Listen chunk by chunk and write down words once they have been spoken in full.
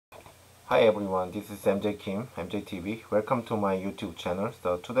Hi everyone, this is MJ Kim, MJTV. Welcome to my YouTube channel.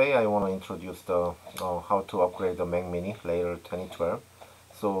 So today I want to introduce the how to upgrade the Mac Mini later 2012.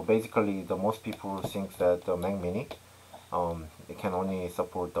 So basically, the most people think that the Mac Mini it can only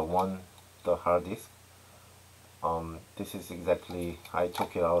support the hard disk. This is exactly I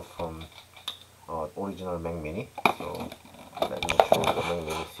took it out from original Mac Mini. So let me show the Mac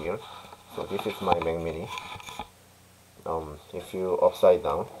Mini here. So this is my Mac Mini. If you upside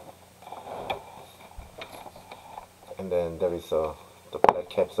down, and then there is the black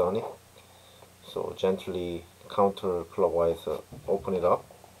caps on it, so gently counterclockwise open it up,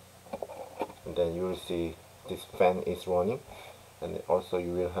 and then you will see this fan is running, and also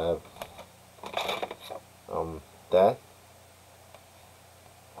you will have that.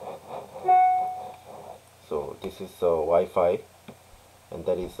 So this is Wi-Fi, and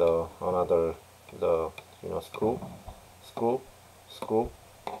that is another the screw screw screw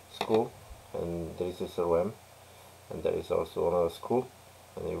screw, and this is a RAM, and there is also another screw,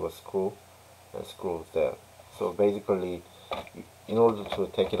 and it was screw and screws there. So basically, in order to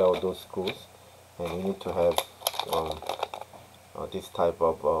take it out those screws, and you need to have this type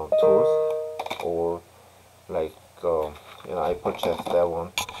of tools, or like I purchased that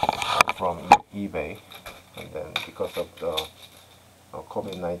one from eBay, and then because of the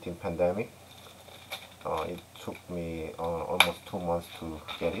COVID-19 pandemic, it took me almost 2 months to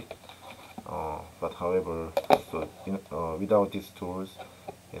get it. But however, so without these tools,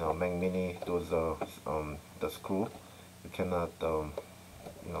 Mac Mini, those the screw, you cannot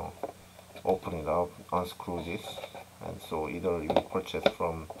open it up, unscrew this, and so either you purchase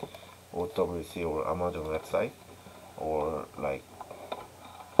from OWC or Amazon website, or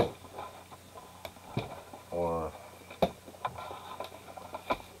or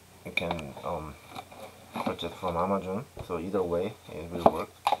you can purchase from Amazon. So either way, it will work.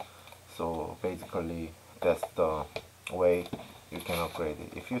 So basically, that's the way you can upgrade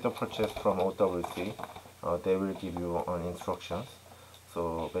it. If you don't purchase from OWC, they will give you instructions.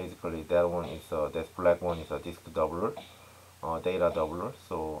 So basically, that one is that black one is a disk doubler, data doubler.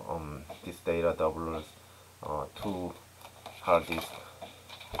 So this data doublers two hard disk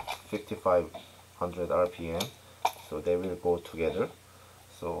 5500 RPM. So they will go together.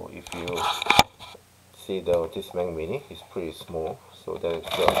 So if you see this Mac Mini is pretty small, so there's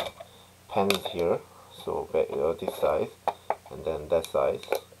pens here, so this size, and then that size,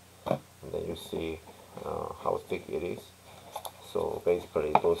 and then you see how thick it is. So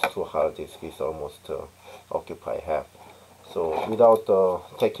basically, those two hard disks is almost occupy half. So without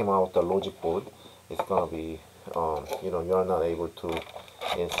taking out the logic board, it's gonna be you are not able to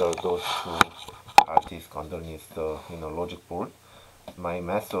insert those two hard disks underneath the logic board. My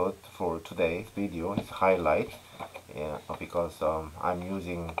method for today's video is highlight, because I'm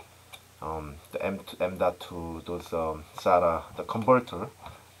using the M.2, those SATA, the converter.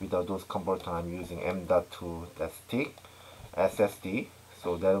 Without those converter, I'm using M.2 that stick SSD.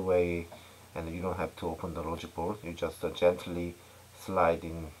 So that way, and you don't have to open the logic board. You just gently slide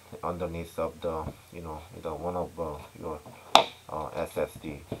in underneath of the the one of your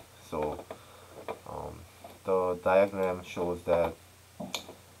SSD. So the diagram shows that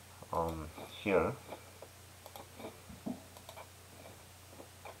here.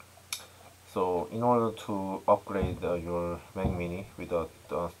 So in order to upgrade your Mac Mini with a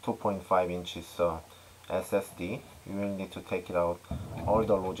 2.5 inches SSD, you will need to take it out all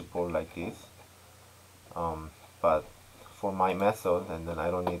the logic board like this. But for my method, and then I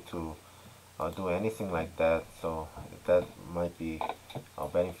don't need to do anything like that, so that might be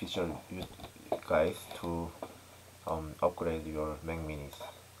beneficial you guys to upgrade your Mac Minis.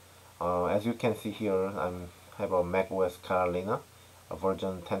 As you can see here, I have a Mac OS Catalina, a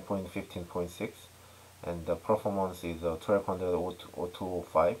version 10.15.6, and the performance is 1200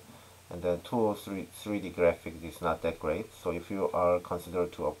 0205, and then 203 3D graphics is not that great. So if you are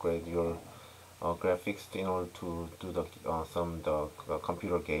considered to upgrade your graphics in order to do the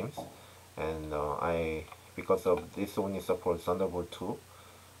computer games, and because of this only supports Thunderbolt 2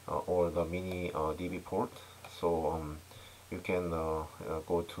 or the mini DB port, so you can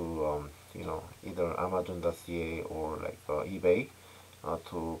go to either Amazon.ca or like eBay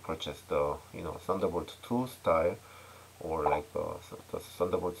to purchase the Thunderbolt 2 style, or like the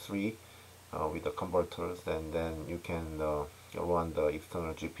Thunderbolt 3 with the converters, and then you can run the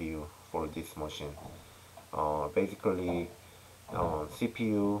external GPU for this machine. Basically,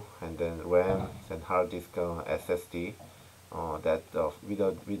 CPU, and then RAM and hard disk SSD. That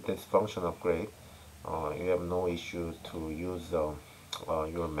with this function upgrade, you have no issue to use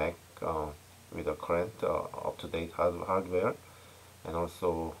your Mac with the current up-to-date hardware, and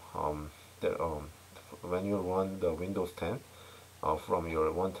also when you run the Windows 10 from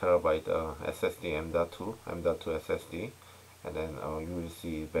your 1 TB SSD M.2 SSD, and then you will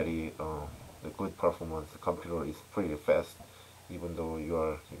see very the good performance. The computer is pretty fast, even though you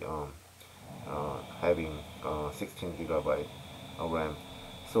are having 16 GB RAM.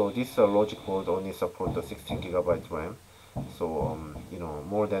 So this logic board only support the 16 GB RAM. So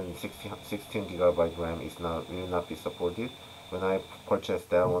more than 16 GB RAM is not will not be supported. When I purchased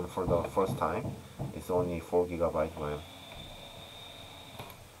that one for the first time, it's only 4 GB RAM.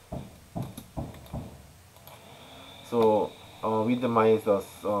 So with my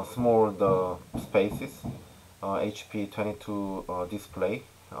small spaces, HP 22 display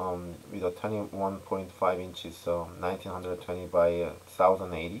with a 21.5 inches 1920 by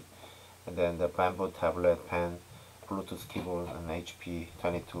 1080, and then the bamboo tablet pen, Bluetooth keyboard, and HP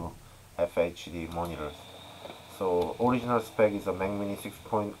 22 FHD monitors. So original spec is a Mac Mini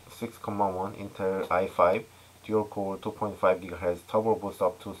 6.6,1 Intel i5 dual core 2.5 GHz turbo boost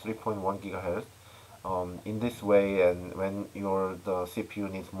up to 3.1 GHz. In this way, and when the CPU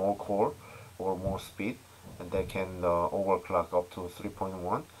needs more core or more speed, and they can overclock up to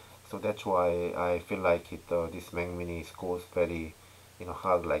 3.1. So that's why I feel like this Mac Mini goes very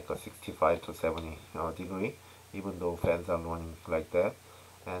hot, like a 65 to 70 degree, even though fans are running like that.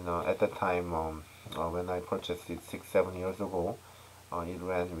 And at that time, when I purchased it 6-7 years ago, it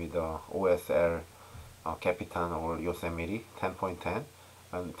ran with OSR Capitan or Yosemite 10.10,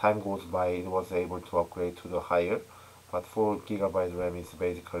 and time goes by, it was able to upgrade to the higher, but 4 GB RAM is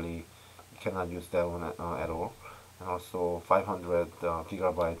basically you cannot use that one at all. And also 500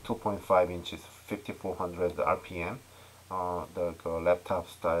 GB 2.5 inches 5400 RPM, the laptop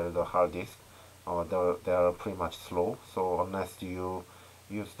style, the hard disk, they are pretty much slow. So unless you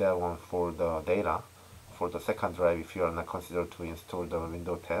use that one for the data, for the second drive, if you are not considered to install the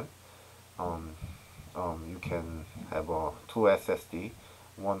Windows 10, you can have two SSD,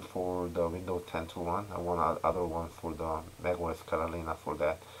 one for the Windows 10 to run, and one other one for the macOS Catalina for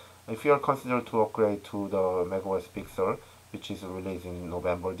that. If you are considered to upgrade to the macOS Big Sur, which is released in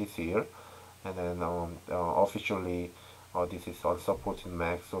November this year, and then officially this is unsupported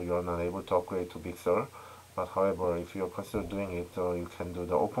Mac, so you are not able to upgrade to Big Sur. But however, if you are considered doing it, you can do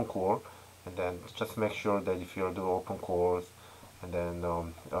the open core, and then just make sure that if you are doing open cores, and then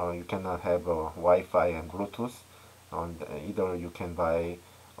you cannot have Wi-Fi and Bluetooth. Either you can buy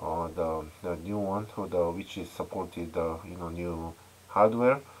the new one, which is supported new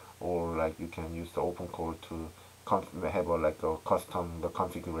hardware, or like you can use the open core to have like a custom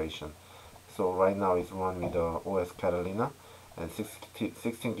configuration. So right now it's run with the OS Catalina, and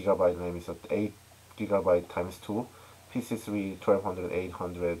 16 GB RAM is at 8 GB times 2, PC3 1200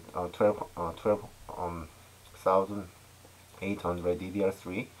 800 12,800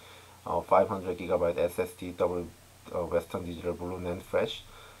 DDR3, 500 GB SSD double Western Digital Blue NAND Flash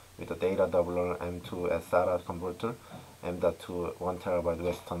with a data doubler M2 SATA converter, M.2 1 TB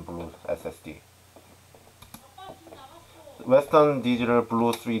Western Blue SSD. Western Digital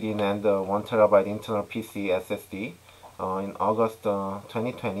Blue 3D NAND 1 TB internal PC SSD. In August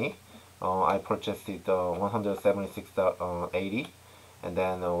 2020, I purchased it 176.80, and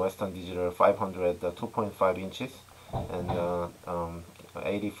then Western Digital 500 2.5 inches, and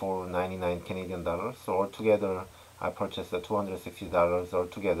 84.99 Canadian dollars. So altogether, I purchased $260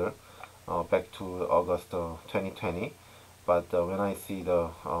 altogether back to August 2020. But when I see the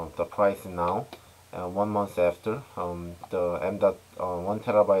price now, 1 month after, the 1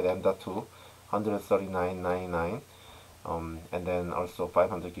 TB M.2 $139.99, and then also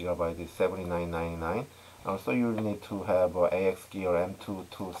 500 GB is $79.99. Also, you need to have AX gear M2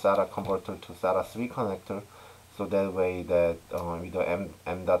 to SATA converter to SATA 3 connector, so that way that with the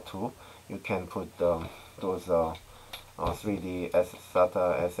M.2 you can put those 3D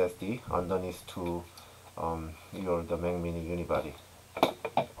SATA SSD underneath to the Mac Mini Unibody.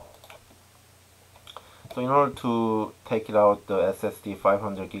 So in order to take it out the SSD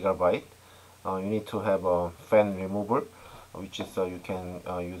 500 GB, you need to have a fan remover, which is you can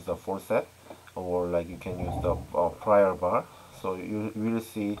use the forceps, or like you can use the prior bar. So you will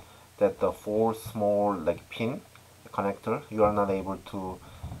see that the 4 small like pin connector, you are not able to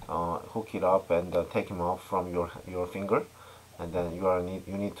hook it up and take them off from your finger, and then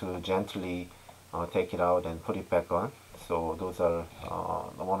you need to gently take it out and put it back on. So those are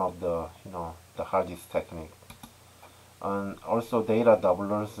one of the the hardest technique. And also data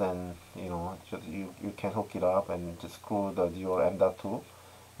doublers, and just you can hook it up and just screw your M.2,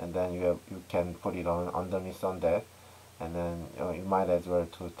 and then you can put it on underneath on that, and then you might as well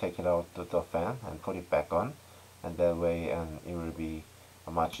to take it out to the fan and put it back on, and that way and it will be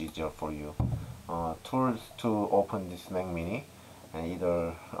much easier for you. Tools to open this Mac Mini, and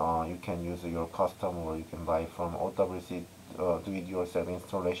either you can use your custom or you can buy from OWC do-it-yourself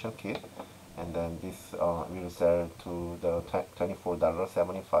installation kit, and then this will sell to the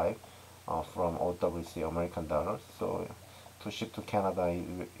 $24.75 from OWC American dollars. So to ship to Canada,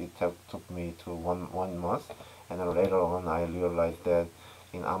 it took me to one month, and then later on I realized that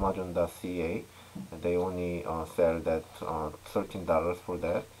in Amazon.ca they only sell that $13 for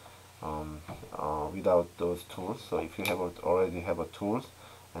that without those tools. So if you already have a tools,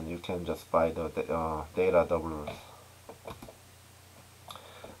 and you can just buy the data doublers.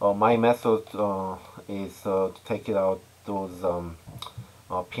 My method is to take it out those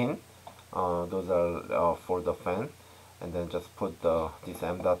pin. Those are for the fan, and then just put this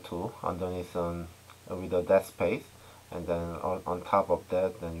M.2 underneath with a dead space, and then on top of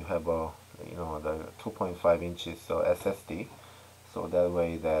that, then you have a the 2.5 inches SSD. So that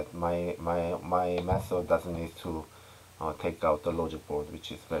way that my method doesn't need to take out the logic board,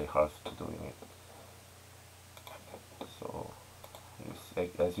 which is very hard to doing it. So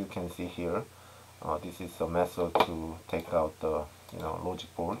as you can see here, this is a method to take out the logic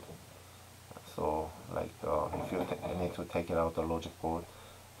board. So like if you need to take it out the logic board,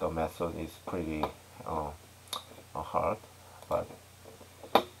 the method is pretty hard, but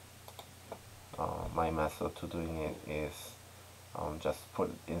my method to doing it is just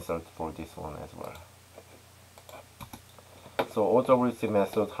insert for this one as well. So OWC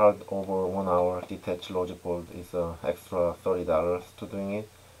method hard over 1 hour detached logic board is extra $30 to doing it,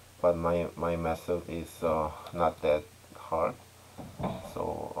 but my method is not that hard.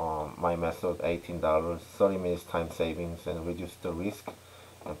 So my method $18, 30 minutes time savings and reduce the risk,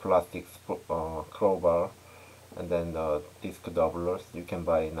 and plastic crowbar, and then the disc doublers you can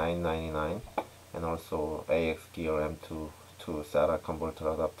buy $9.99, and also AX gear M2 SATA converter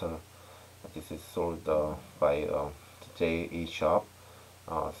adapter. This is sold by JE Shop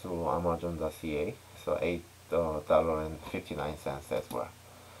through Amazon.ca, so $8.59 as well.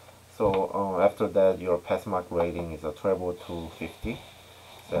 So after that, your pass mark rating is a 120250.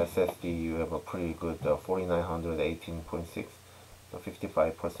 So SSD, you have a pretty good 4918.6, so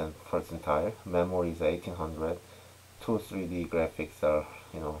 55% percentile. Memory is 1800. Two 3D graphics are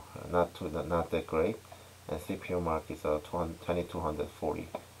not that great, and CPU mark is 2240.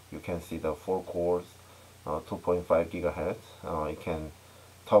 You can see the 4 cores, 2.5 gigahertz. It can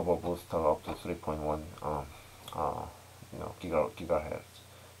turbo booster up to 3.1 gigahertz.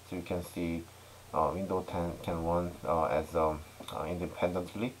 So you can see Windows 10 can run as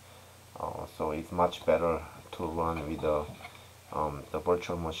independently. So it's much better to run with the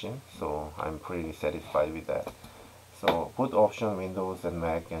virtual machine. So I'm pretty satisfied with that. So boot option Windows and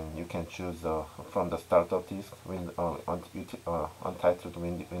Mac, and you can choose from the startup disk untitled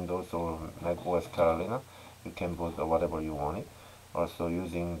Windows or Mac OS Carolina. You can boot whatever you want it. Also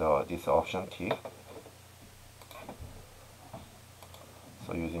using this option key.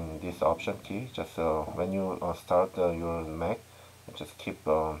 So using this option key, just when you start your Mac, just keep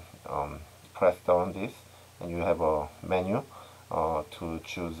press down this, and you have a menu to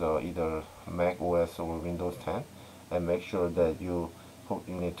choose either Mac OS or Windows 10, and make sure that you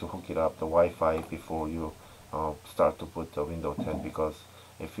need to hook it up the Wi-Fi before you start to put the Windows 10, because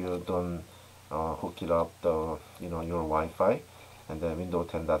if you don't hook it up your Wi-Fi, and then Windows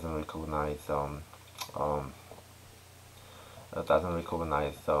 10 doesn't recognize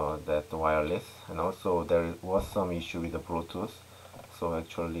that wireless. And also there was some issue with the Bluetooth, so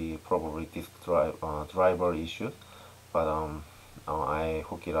actually probably disk driver issues, but I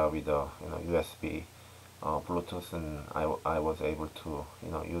hook it up with a USB Bluetooth, and I was able to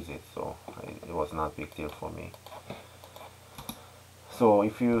use it, so it was not a big deal for me. So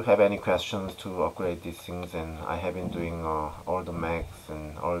if you have any questions to upgrade these things, and I have been doing all the Macs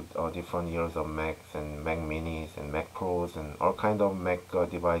and all different years of Macs and Mac Minis and Mac Pros and all kind of Mac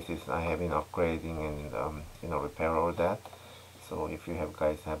devices, I have been upgrading and repair all that. So if you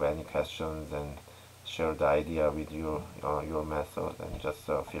guys have any questions and share the idea with your method, and just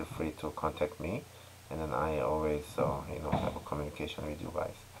feel free to contact me, and then I always have a communication with you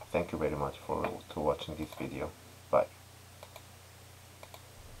guys. Thank you very much for watching this video. Bye.